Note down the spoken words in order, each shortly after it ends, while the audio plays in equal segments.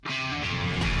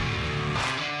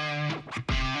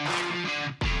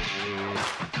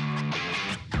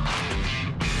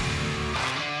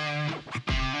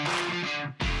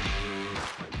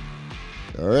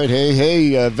All right,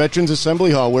 hey, Veterans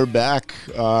Assembly Hall, we're back,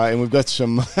 and we've got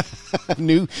some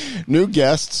new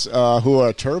guests who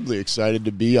are terribly excited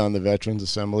to be on the Veterans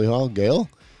Assembly Hall. Gail?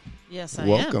 Yes, I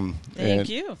welcome. am. Thank and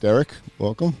you. Derek,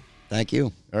 welcome. Thank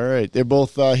you. All right, they're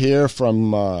both here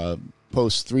from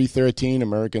Post 313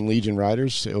 American Legion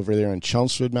Riders over there in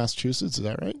Chelmsford, Massachusetts. Is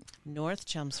that right? North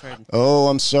Chelmsford. Oh,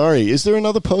 I'm sorry. Is there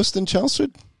another post in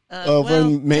Chelmsford?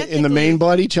 In the main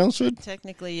body, Chelmsford?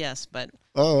 Technically, yes, but...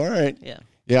 Oh, all right. Yeah.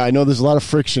 Yeah, I know there's a lot of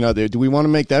friction out there. Do we want to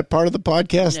make that part of the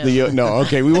podcast? No.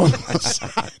 Okay, we won't.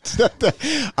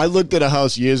 I looked at a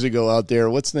house years ago out there.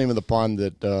 What's the name of the pond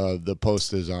that the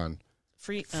post is on?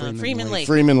 Freeman Lake.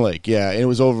 Freeman Lake, yeah. It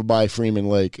was over by Freeman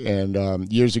Lake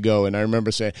and years ago. And I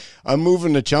remember saying, I'm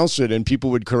moving to Chelmsford. And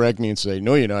people would correct me and say,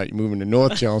 no, you're not. You're moving to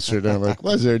North Chelmsford. And I'm like,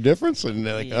 well, is there a difference? And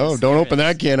they're like, yes, don't open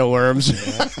that can of worms.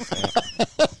 Yeah.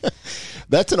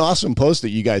 That's an awesome post that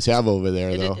you guys have over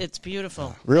there, though. It's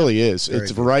beautiful. Really is. Very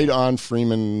it's good. Right on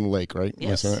Freeman Lake, right?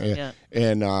 Yes. Yeah.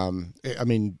 And, I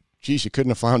mean, geez, you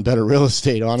couldn't have found better real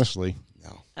estate, honestly.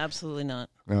 No. Absolutely not.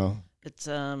 No. It's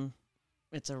a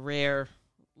rare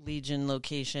Legion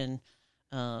location.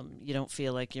 You don't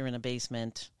feel like you're in a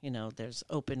basement. You know, there's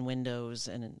open windows,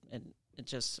 and it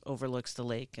just overlooks the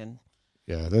lake. And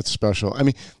yeah, that's special. I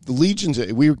mean, the Legions,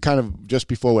 we were kind of, just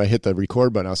before I hit the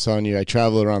record button, I was telling you I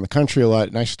travel around the country a lot,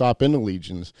 and I stop into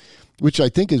Legions, which I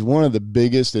think is one of the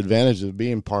biggest advantages of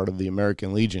being part of the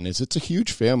American Legion. Is it's a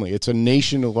huge family. It's a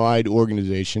nationwide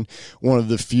organization, one of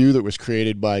the few that was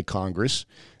created by Congress.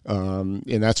 And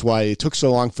that's why it took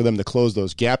so long for them to close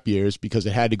those gap years, because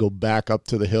it had to go back up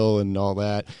to the hill and all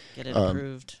that. get it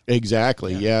approved.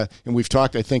 Exactly, yeah. And we've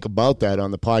talked, I think, about that on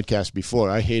the podcast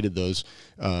before. I hated those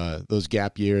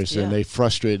gap years, and they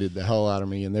frustrated the hell out of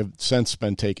me, and they've since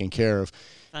been taken care of.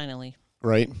 Finally.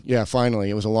 Right? Yeah,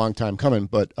 finally. It was a long time coming,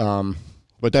 but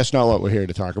that's not what we're here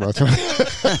to talk about tonight.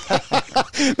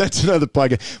 That's another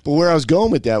podcast. But where I was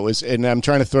going with that was, and I'm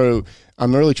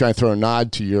really trying to throw a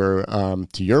nod to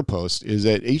your post, is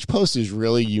that each post is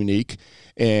really unique,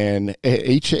 and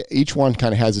each one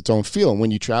kind of has its own feel. And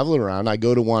when you travel around, I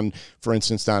go to one, for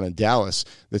instance, down in Dallas,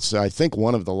 that's, I think,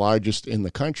 one of the largest in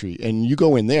the country, and you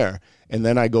go in there, and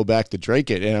then I go back to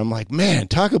Drake it, and I'm like, man,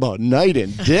 talk about night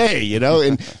and day, you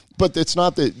know? But it's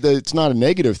not it's not a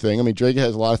negative thing. I mean, Drake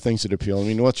has a lot of things that appeal. I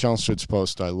mean, North Chelmsford's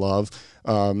post I love.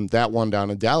 That one down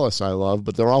in Dallas I love,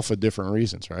 but they're all for different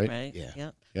reasons, right? Right.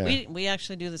 Yeah. Yeah. We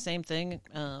actually do the same thing.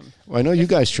 Well, I know you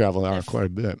guys travel out quite a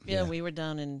bit. Yeah, we were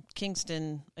down in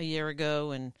Kingston a year ago,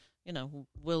 and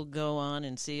we'll go on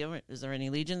and see, is there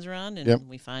any Legions around? And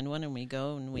we find one, and we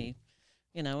go, and we,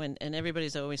 and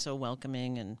everybody's always so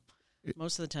welcoming, and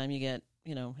most of the time you get,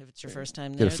 if it's your first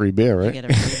time there, get a free beer, right? You get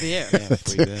a free beer.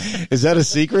 Free beer. Is that a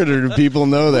secret, or do people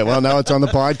know that? Well, now it's on the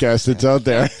podcast. It's out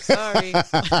there. Sorry.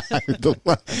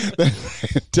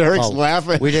 Derek's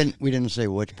laughing. We didn't say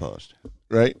which post.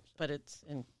 Right? But it's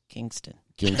in Kingston.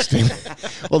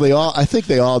 Well, I think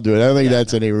they all do it. I don't think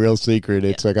that's any real secret.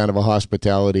 It's a kind of a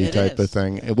hospitality type of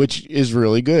thing, which is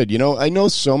really good. I know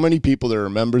so many people that are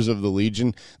members of the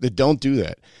Legion that don't do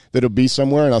that. That'll be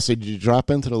somewhere, and I'll say, "Did you drop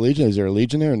into the Legion? Is there a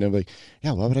Legion there?" And they're like,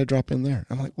 "Yeah, why would I drop in there?"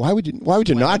 I'm like, "Why would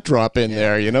you not drop in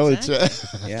there?"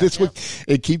 Exactly. It's what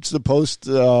it keeps the post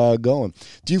going.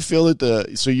 Do you feel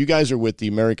that so you guys are with the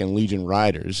American Legion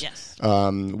Riders? Yes.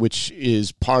 Which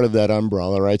is part of that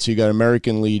umbrella, right? So you got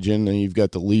American Legion, and you've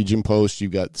got the Legion Post,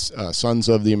 you've got Sons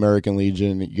of the American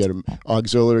Legion, you got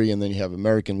Auxiliary, and then you have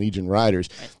American Legion Riders.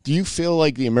 Right. Do you feel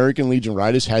like the American Legion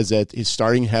Riders is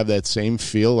starting to have that same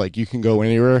feel, like you can go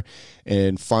anywhere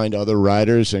and find other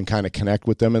riders and kind of connect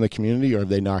with them in the community, or have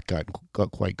they not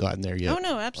quite gotten there yet? Oh,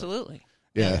 no, absolutely.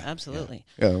 Yeah, absolutely.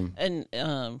 Yeah. And,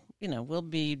 we'll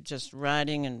be just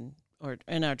riding or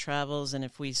in our travels, and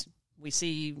if we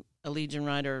see a Legion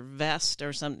Rider vest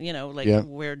or something,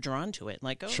 we're drawn to it.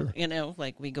 Like, sure.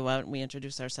 We go out and we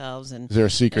introduce ourselves. And is there a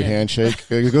secret handshake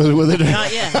that goes with it?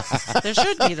 Not yet. There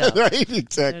should be, though. Right,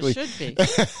 exactly. There should be.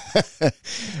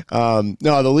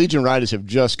 No, the Legion Riders have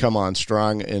just come on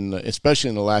strong, especially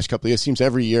in the last couple of years. It seems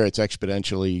every year it's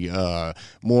exponentially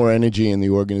more energy in the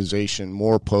organization.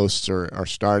 More posts are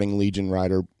starting Legion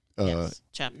Rider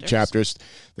chapters.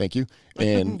 Thank you.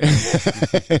 And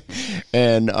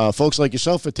and folks like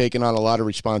yourself are taking on a lot of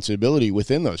responsibility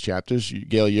within those chapters.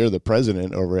 Gail, you're the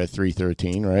president over at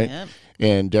 313, right? Yep.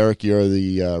 And Derek, you're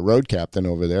the road captain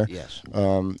over there. Yes.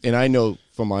 And I know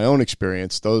from my own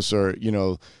experience, those are,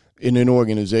 in an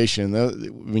organization,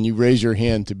 when you raise your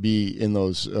hand to be in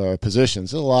those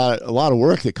positions, there's a lot of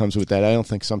work that comes with that. I don't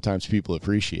think sometimes people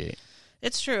appreciate.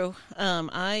 It's true.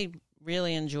 I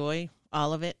really enjoy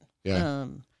all of it. Yeah.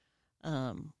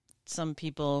 Some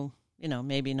people,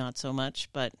 maybe not so much,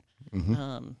 but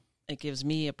it gives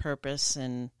me a purpose,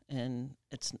 and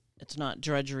it's not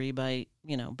drudgery by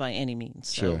any means.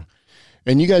 So. Sure.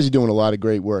 And you guys are doing a lot of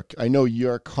great work. I know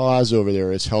your cause over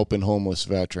there is helping homeless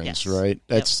veterans, yes. right?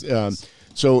 That's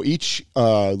so each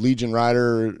Legion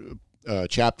Rider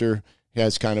chapter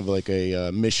has kind of like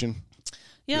a mission.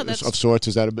 Yeah, of sorts.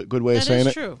 Is that a good way of saying it? That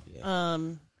is true. Yeah.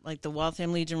 Like the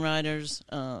Waltham Legion Riders,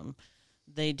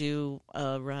 they do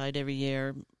a ride every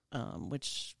year,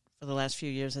 which for the last few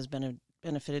years has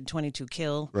benefited 22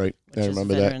 Kill. Right, I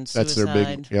remember that. That's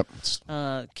suicide. Their big.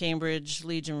 Yep. Cambridge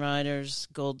Legion Riders,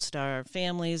 Gold Star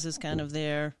Families is kind of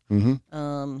their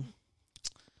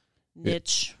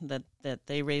niche that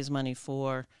they raise money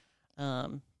for.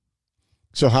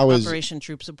 So how is Operation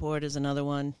Troop Support is another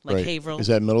one, like right. Haverhill. Is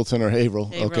that Middleton or Haverhill?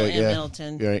 Haverhill okay, and yeah.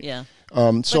 Middleton, right. yeah.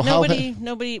 So but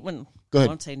nobody. Go I ahead.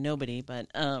 won't say nobody, but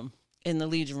in the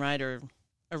Legion Rider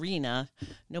arena,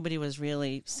 nobody was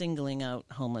really singling out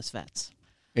homeless vets.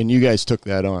 And you guys took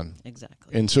that on.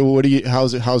 Exactly. And so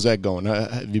how's that going?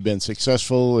 Have you been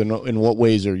successful? In what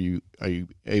ways are you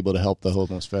able to help the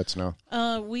homeless vets now?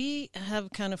 We have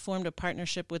kind of formed a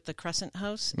partnership with the Crescent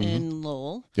House in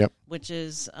Lowell, which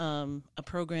is a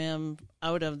program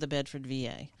out of the Bedford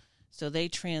VA. So they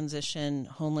transition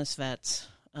homeless vets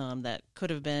that could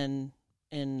have been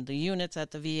in the units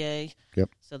at the VA. Yep.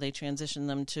 So they transition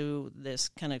them to this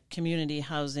kind of community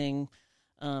housing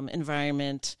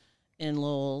environment in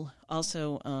Lowell.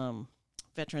 Also,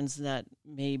 veterans that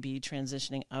may be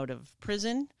transitioning out of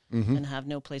prison and have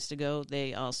no place to go,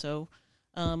 they also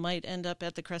might end up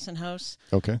at the Crescent House.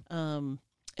 Okay.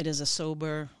 It is a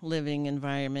sober living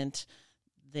environment.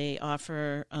 They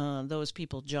offer those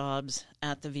people jobs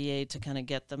at the VA to kind of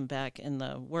get them back in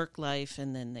the work life,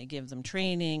 and then they give them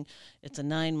training. It's a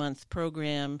 9-month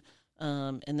program,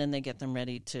 and then they get them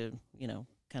ready to,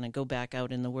 kind of go back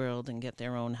out in the world and get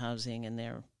their own housing and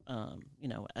their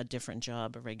a different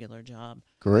job, a regular job.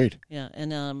 Great. Yeah,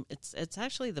 and it's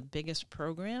actually the biggest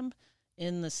program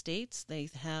in the States. They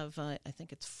have, I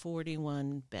think it's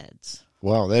 41 beds.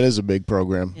 Wow, that is a big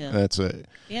program. Yeah.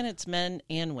 And it's men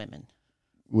and women.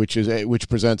 Which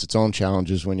presents its own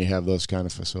challenges when you have those kind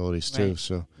of facilities too. Right.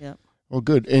 So, yeah. Well,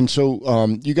 good. And so,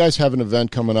 you guys have an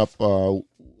event coming up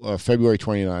February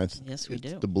 29th. Yes, we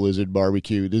do. The Blizzard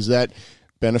Barbeque. Does that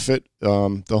benefit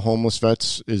the homeless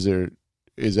vets?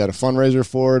 Is that a fundraiser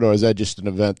for it, or is that just an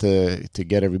event to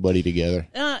get everybody together?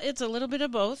 It's a little bit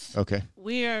of both. Okay.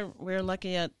 We're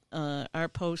lucky at our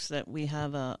post that we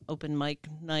have a open mic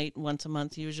night once a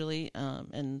month usually,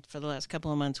 and for the last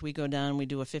couple of months we go down, we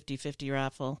do a 50-50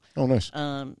 raffle. Oh, nice.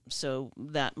 So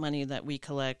that money that we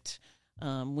collect,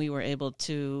 we were able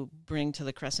to bring to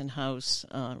the Crescent House.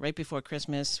 Right before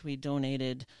Christmas, we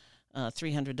donated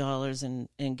 $300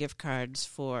 in gift cards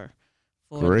for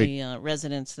the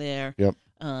residents there. Yep.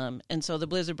 And so the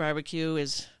Blizzard Barbecue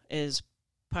is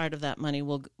part of that money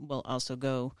will also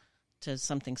go to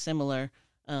something similar.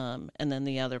 And then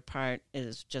the other part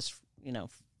is just,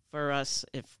 for us,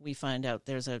 if we find out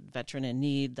there's a veteran in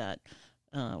need that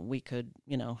we could,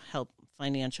 help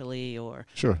financially or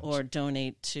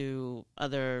donate to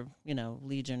other,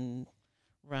 Legion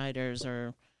riders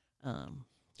or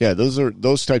yeah,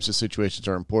 those types of situations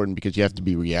are important because you have to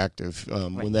be reactive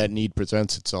Right. when that need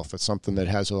presents itself. It's something that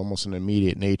has almost an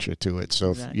immediate nature to it.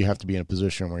 So if you have to be in a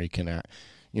position where you can,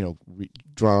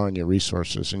 draw on your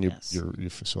resources and your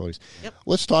facilities. Yep.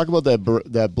 Let's talk about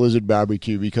that Blizzard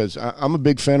Barbecue because I'm a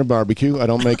big fan of barbecue. I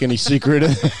don't make any secret,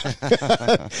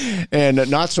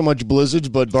 and not so much blizzards,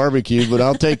 but barbecue. But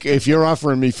I'll take if you're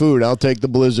offering me food, I'll take the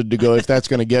Blizzard to go if that's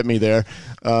going to get me there.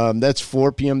 That's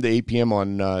 4 p.m. to 8 p.m.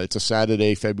 on it's a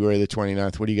Saturday, February the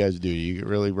 29th. What do you guys do? You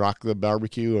really rock the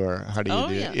barbecue, or how do you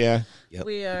do it? Yeah. Yep.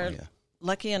 We are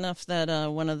lucky enough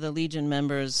that one of the Legion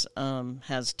members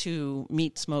has 2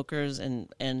 meat smokers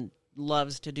and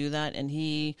loves to do that, and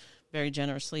he very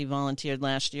generously volunteered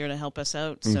last year to help us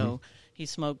out. So he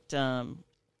smoked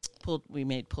we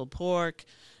made pulled pork,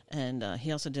 and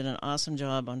he also did an awesome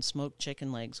job on smoked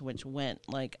chicken legs, which went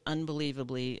like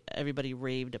unbelievably. Everybody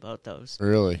raved about those.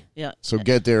 Really? Yeah. So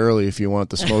get there early if you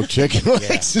want the smoked chicken legs.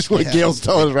 This is what Gail's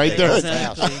telling us right there.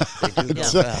 Exactly. They do go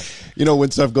fast.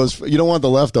 When stuff goes, you don't want the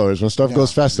leftovers. When stuff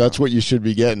goes fast, that's what you should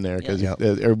be getting there because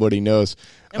everybody knows.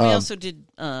 And we also did.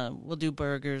 We'll do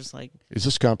burgers. Like, is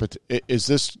this Is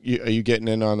this? Are you getting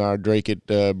in on our Drake at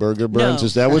Burger Burns? No,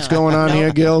 Is that what's going on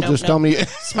here, Gil? Just tell me.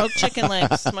 Smoked chicken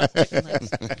legs. Smoked chicken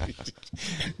legs.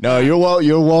 No,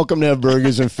 you're welcome to have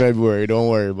burgers in February. Don't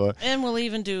worry about it. And we'll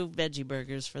even do veggie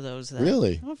burgers for those. That,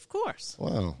 Really? Of course.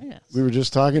 Wow. Yes. We were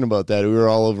just talking about that. We were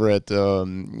all over at the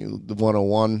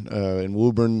 101 in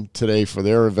Woburn today for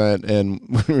their event,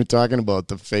 and we were talking about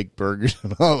the fake burgers.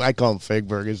 I call them fake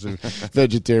burgers, and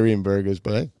vegetarian burgers,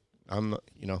 but I'm,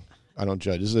 I don't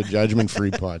judge. This is a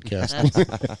judgment-free podcast.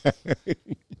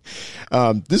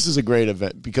 This is a great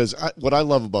event because what I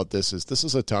love about this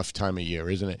is a tough time of year,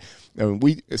 isn't it? I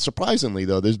mean, surprisingly,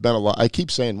 though, there's been a lot. I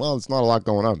keep saying, well, it's not a lot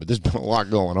going on, but there's been a lot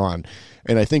going on.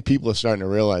 And I think people are starting to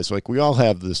realize, like, we all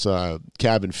have this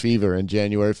cabin fever in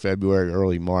January, February,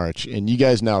 early March. And you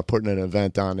guys now are putting an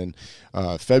event on in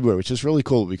February, which is really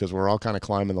cool because we're all kind of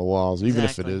climbing the walls, even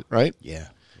if it is, right? Yeah.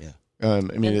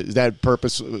 Is that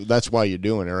purpose? That's why you're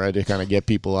doing it, right? To kind of get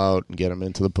people out and get them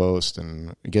into the post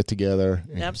and get together.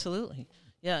 Absolutely.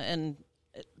 Yeah, and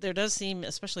there does seem,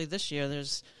 especially this year,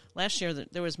 last year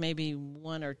there was maybe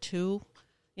one or two,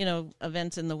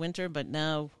 events in the winter, but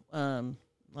now...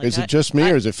 is it just me,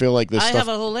 or does it feel like this I stuff? have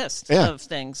a whole list of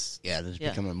things. Yeah, there's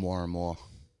becoming more and more.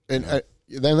 And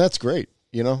then that's great.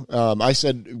 I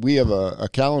said we have a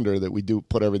calendar that we do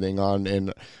put everything on,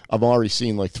 and I've already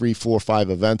seen like 3, 4, 5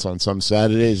 events on some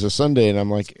Saturdays or Sunday, and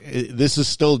I'm like, this is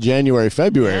still January,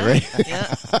 February, right?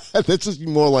 Yeah. This is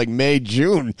more like May,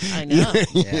 June. I know.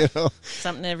 You know?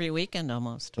 Something every weekend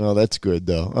almost. Well, that's good,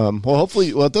 though. Hopefully,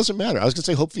 it doesn't matter. I was going to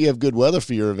say, hopefully you have good weather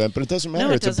for your event, but it doesn't matter.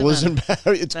 No, It's a blizzard.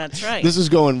 That's right. This is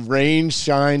going rain,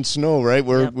 shine, snow, right?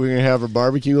 We're going to have a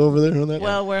barbecue over there on that?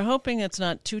 Well, we're hoping it's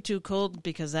not too cold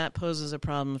because that poses a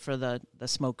problem for the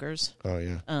smokers. Oh,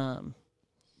 yeah.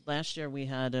 Last year we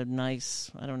had a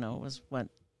nice, I don't know, it was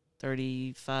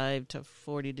 35 to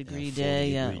 40 degree day.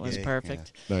 Yeah, it was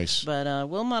perfect. Yeah. Nice. But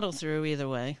we'll muddle through either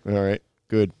way. All right.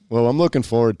 Good. Well, I'm looking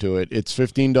forward to it. It's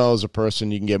 $15 a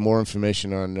person. You can get more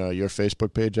information on your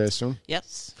Facebook page, I assume?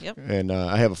 Yes. Yep. And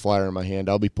I have a flyer in my hand.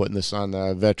 I'll be putting this on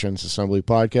the Veterans Assembly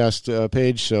podcast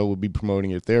page, so we'll be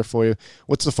promoting it there for you.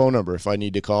 What's the phone number if I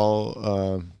need to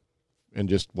call and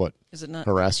just is it not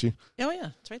harass you? Oh,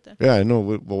 yeah. It's right there. Yeah, I know.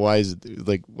 Well, why is it,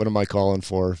 like, what am I calling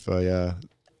for if I...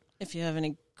 If you have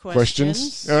any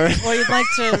questions? All right. Or you'd like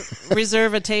to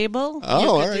reserve a table?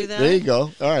 Oh, all right. Do that. There you go.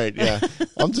 All right, yeah.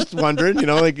 I'm just wondering,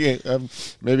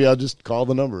 maybe I'll just call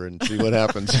the number and see what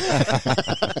happens.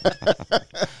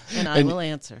 And I will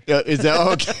answer. Is that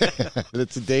okay?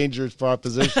 That's a dangerous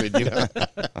proposition,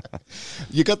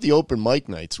 You got the open mic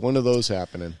nights. When are those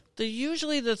happening? They're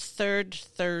usually the third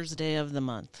Thursday of the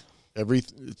month. Every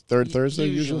third Thursday,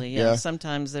 usually? Yeah.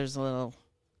 Sometimes there's a little...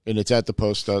 And it's at the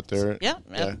post out there? Yeah.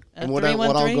 And what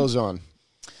all goes on?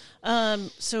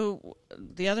 So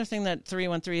the other thing that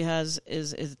 313 has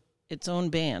is its own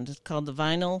band. It's called the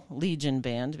Vinyl Legion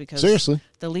Band because seriously,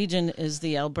 the Legion is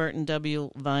the Albertan W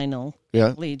Vinyl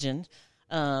Legion.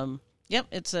 Yep,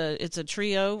 it's a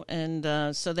trio,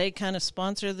 and so they kind of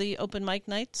sponsor the open mic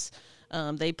nights.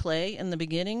 They play in the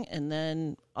beginning, and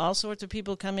then all sorts of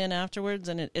people come in afterwards,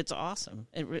 and it's awesome.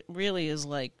 It really is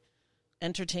like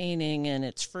entertaining, and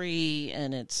it's free,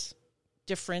 and it's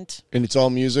different. And it's all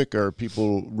music, or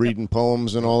people reading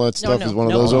poems and all that stuff? No, is one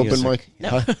of those open mic?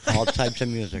 No. All types of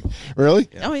music. Really?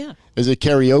 Yeah. Oh, yeah. Is it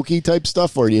karaoke type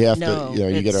stuff, or do you have to,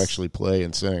 you got to actually play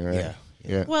and sing, right?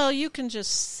 Yeah. Well, you can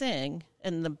just sing,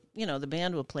 and the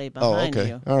band will play behind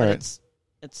you. All right.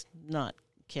 It's not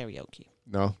karaoke.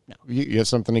 No. You have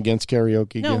something against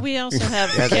karaoke? No, we also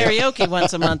have karaoke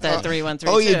once a month at 313.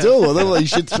 Oh, you do? Well, then you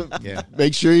should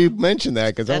make sure you mention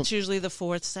that. That's usually the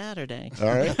fourth Saturday. All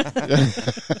right.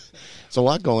 There's a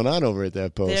lot going on over at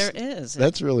that post. There is.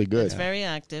 That's really good. It's very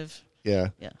active. Yeah.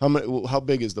 How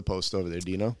big is the post over there?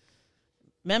 Do you know?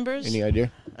 Members? Any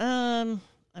idea? I'm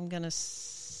going to...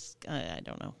 I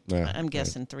don't know. No, I'm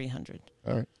guessing 300.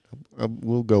 All right.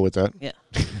 We'll go with that.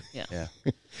 Yeah.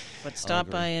 But stop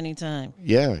by anytime.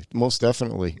 Yeah, most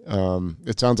definitely.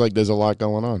 It sounds like there's a lot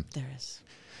going on. There is.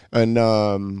 And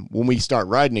when we start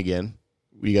riding again,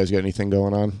 you guys got anything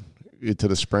going on into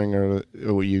the spring, or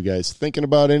were you guys thinking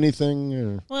about anything?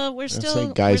 Or, well, we're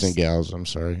still... guys and gals, I'm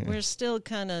sorry. We're still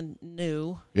kind of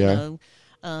new. Yeah.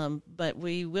 But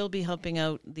we will be helping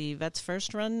out the Vets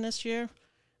First Run this year.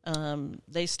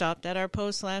 They stopped at our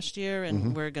post last year,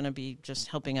 and we're going to be just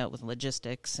helping out with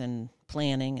logistics and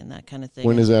planning and that kind of thing.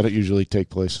 When does that usually take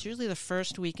place? It's usually the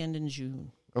first weekend in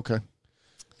June. Okay.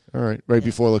 All right. Right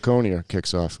before Laconia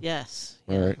kicks off. Yes.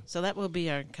 All right. So that will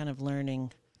be our kind of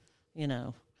learning, get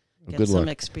good some luck.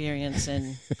 experience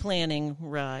in planning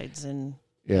rides and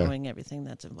knowing everything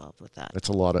that's involved with that. That's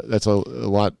a lot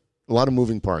of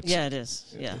moving parts. Yeah, it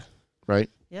is. Yeah. Right?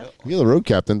 Yeah. You're the road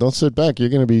captain. Don't sit back. You're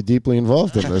going to be deeply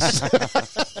involved in this.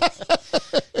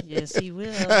 Yes, he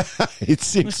will. It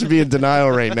seems to be in denial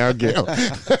right now, Gail.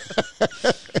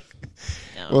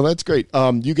 Well, that's great.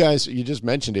 You guys, you just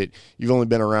mentioned it. You've only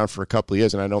been around for a couple of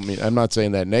years, and I'm not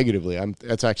saying that negatively.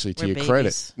 That's actually to We're your babies.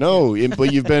 credit. No,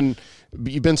 but you've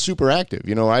been super active.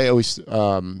 You know, I always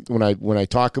when I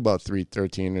talk about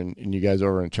 313 and you guys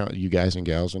over in you guys and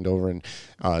gals and over in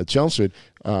Chelmsford,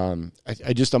 I'm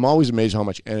always amazed how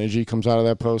much energy comes out of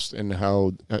that post and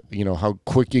how how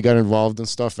quick you got involved in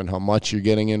stuff and how much you're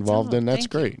getting involved in. That's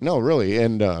great. No, really,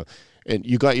 and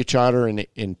you got your charter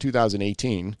in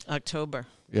 2018 October.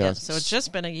 Yeah. So it's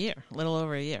just been a little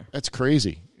over a year. That's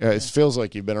crazy. It feels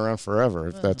like you've been around forever.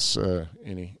 If that's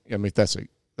any, I mean, that's a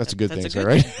good thing,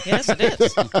 right? Yes, it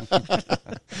is.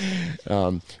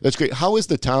 That's great. How has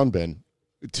the town been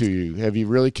to you? Have you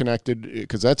really connected?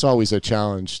 Because that's always a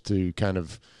challenge to kind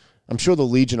of. I'm sure the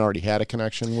Legion already had a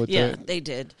connection with. Yeah, they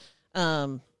did.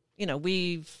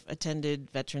 We've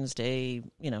attended Veterans Day,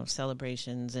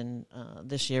 celebrations, and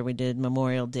this year we did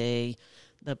Memorial Day,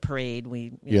 the parade.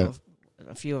 We,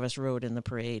 a few of us rode in the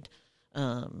parade,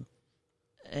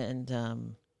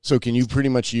 So can you pretty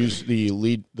much use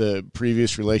the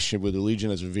previous relationship with the Legion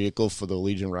as a vehicle for the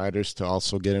Legion riders to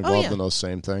also get involved in those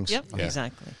same things? Yep,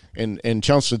 exactly. And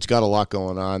Chelmsford's got a lot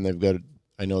going on.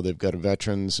 I know they've got a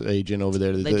veterans agent over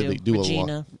there. They do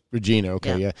Regina. A lot. Regina,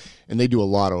 okay, yeah. And they do a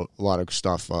lot of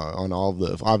stuff on all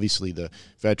of obviously the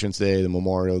Veterans Day, the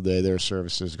Memorial Day, their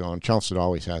services going. Chelmsford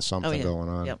always has something going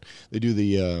on. Yep. They do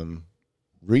the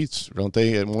wreaths, don't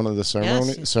they, at one of the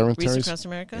cemeteries? Wreaths Across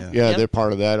America? Yeah, they're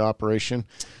part of that operation.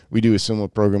 We do a similar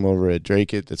program over at Drake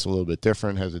that's a little bit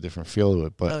different, has a different feel to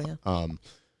it. But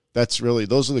that's really,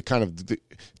 those are the kind of,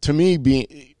 to me,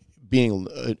 being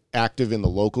active in the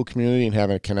local community and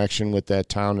having a connection with that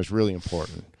town is really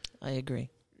important. I agree.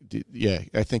 Yeah,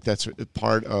 I think that's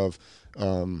part of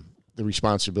the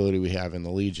responsibility we have in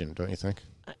the Legion, don't you think?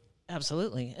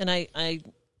 Absolutely. And I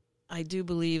do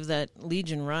believe that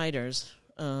Legion riders,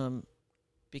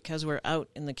 because we're out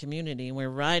in the community and we're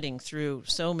riding through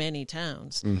so many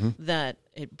towns, that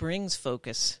it brings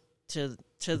focus to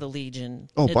the Legion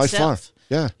itself. By far,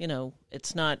 yeah.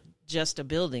 It's not just a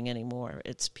building anymore.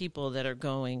 It's people that are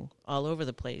going all over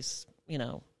the place,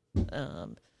 and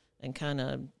kind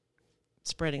of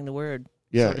spreading the word.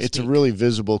 Yeah, so to it's speak. a really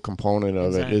visible component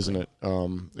of it, isn't it?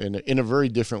 In a very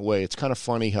different way. It's kind of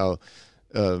funny how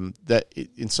that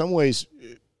in some ways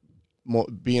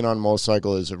being on a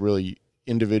motorcycle is a really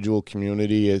individual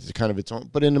community. It's kind of its own,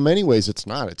 but in many ways it's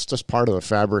not. It's just part of the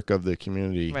fabric of the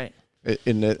community. Right.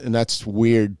 And that's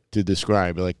weird to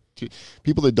describe. Like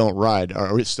people that don't ride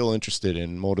are still interested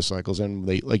in motorcycles, and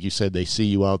they, like you said, they see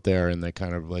you out there and they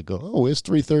kind of like go, "Oh, where's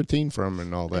 313 from?"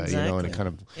 and all that, exactly. And it kind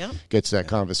of gets that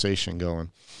conversation going.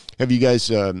 Have you guys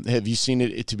have you seen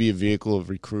it to be a vehicle of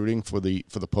recruiting for the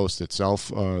post itself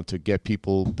to get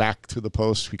people back to the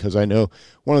post? Because I know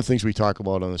one of the things we talk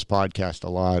about on this podcast a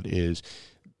lot is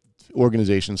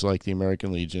organizations like the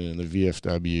American Legion and the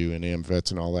VFW and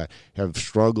AMVETS and all that have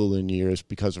struggled in years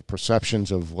because of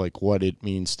perceptions of like what it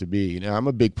means to be. Now, I'm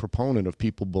a big proponent of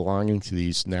people belonging to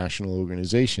these national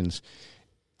organizations.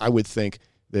 I would think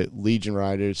that Legion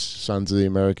riders, Sons of the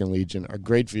American Legion, are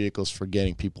great vehicles for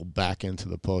getting people back into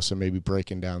the post and maybe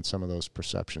breaking down some of those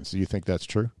perceptions. Do you think that's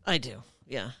true? I do,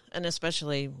 yeah. And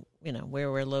especially,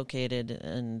 where we're located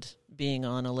and being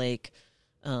on a lake,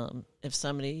 if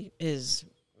somebody is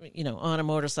on a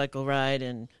motorcycle ride,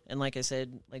 and like I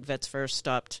said, like Vets First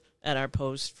stopped at our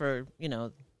post for,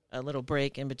 a little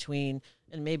break in between,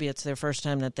 and maybe it's their first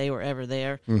time that they were ever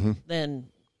there, then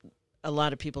a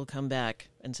lot of people come back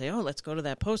and say, "Oh, let's go to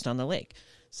that post on the lake."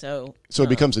 So it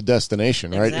becomes a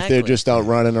destination, right? Exactly. If they're just out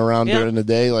running around during the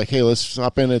day, like, hey, let's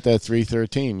stop in at that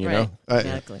 313, know?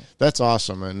 Exactly. That's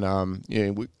awesome. And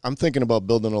I'm thinking about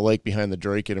building a lake behind the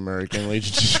Drake at American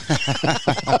Legion.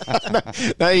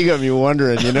 Now you got me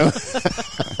wondering,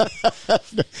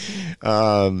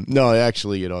 No,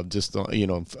 actually, I'm just,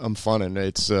 I'm fun, and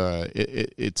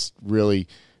it's really,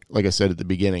 like I said at the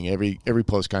beginning, every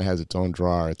post kind of has its own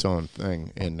draw, its own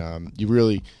thing, and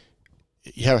you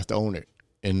have to own it.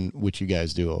 And what you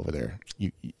guys do over there,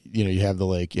 you have the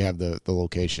lake, you have the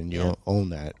location, you own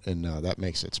that, and that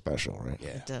makes it special, right? Yeah,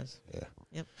 it does. Yeah.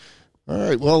 Yep. All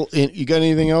right. Well, you got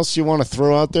anything else you want to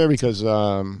throw out there? Because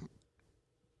I'm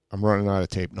running out of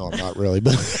tape. No, I'm not really.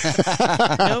 But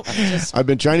nope. I've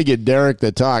been trying to get Derek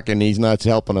to talk, and he's not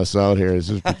helping us out here.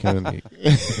 This is becoming.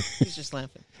 He's just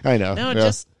laughing. I know. No,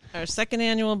 our second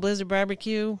annual Blizzard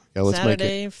Barbecue, Yeah, let's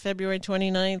Saturday, February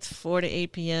 29th, 4 to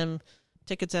 8 p.m.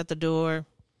 Tickets at the door.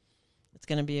 It's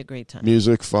going to be a great time.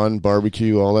 Music, fun,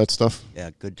 barbecue, all that stuff.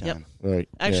 Yeah, good time. Yep. Right.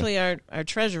 Actually, our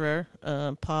treasurer,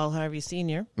 Paul Harvey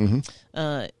Sr.,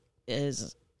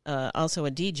 is also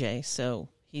a DJ, so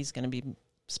he's going to be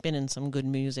spinning some good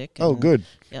music. Oh, good.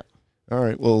 Yep. All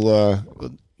right. Well,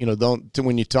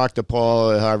 when you talk to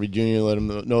Paul Harvey Jr., let him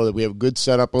know that we have a good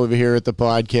setup over here at the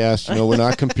podcast. We're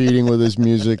not competing with his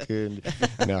music. And,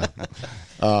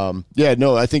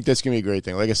 I think that's going to be a great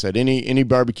thing. Like I said, any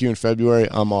barbecue in February,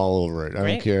 I'm all over it. I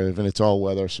don't care if it's all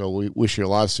weather. So we wish you a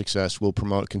lot of success. We'll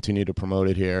continue to promote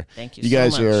it here. Thank you. You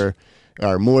guys are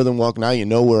more than welcome. Now you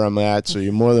know where I'm at, so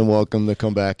you're more than welcome to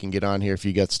come back and get on here if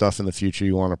you got stuff in the future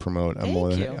you want to promote.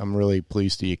 I'm really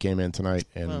pleased that you came in tonight.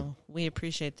 And well, we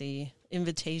appreciate the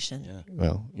invitation. Yeah.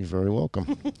 Well, you're very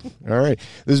welcome. All right.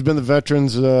 This has been the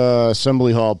Veterans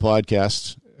Assembly Hall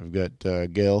podcast. I've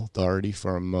got Gail Doherty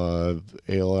from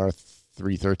ALR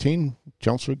 313,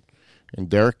 Chelmsford, and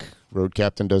Derek, road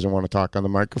captain, doesn't want to talk on the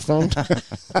microphone.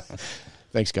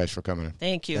 Thanks, guys, for coming in.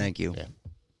 Thank you. Thank you.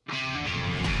 Yeah.